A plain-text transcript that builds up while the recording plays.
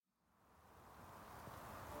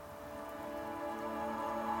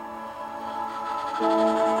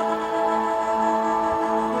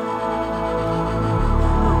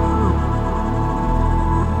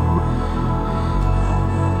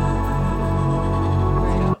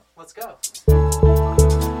let's go.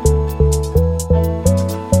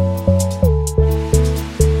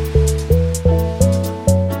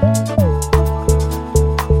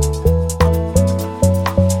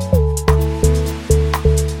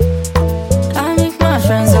 I make my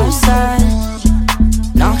friends outside,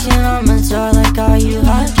 knocking on my door like, are you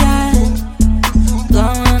again?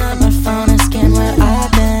 Blowing up my phone, asking where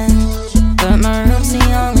I've been, but my room's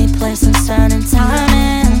the only place I'm spending time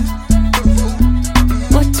in.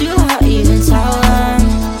 What do I even tell them?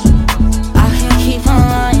 I can keep on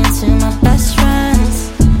lying to my best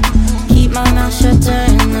friends, keep my mouth shut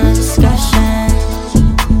during the discussion.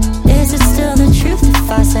 Is it still the truth if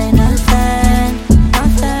I say nothing?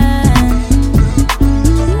 Nothing.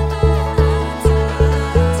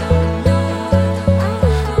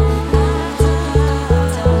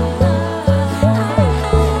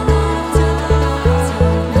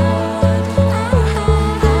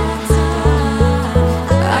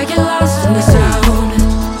 I get lost in the sound,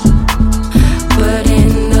 but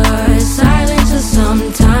in the silence I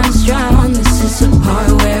sometimes drown. This is the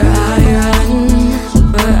part where I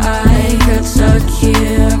run, but I got stuck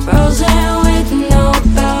here, frozen with no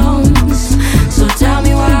bounds. So tell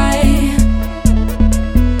me why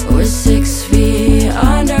we're 6 feet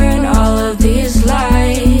under in all of these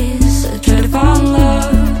lies. I try to fall in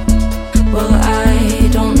love, well I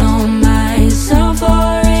don't know myself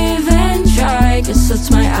or even try, 'cause that's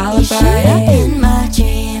my alibi. You showed up in my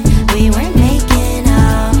dream, we weren't making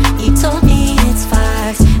out. You told me it's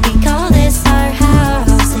facts, we call this our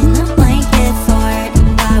house. In the blanket fort,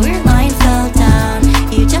 our line fell down.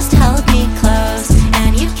 You just held me close,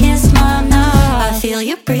 and you kissed my mouth. I feel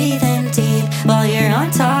you breathing deep while you're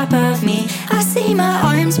on top of me. I see my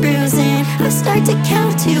arms bruising, I start to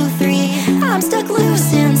count 2, 3. I'm stuck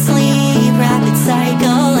losing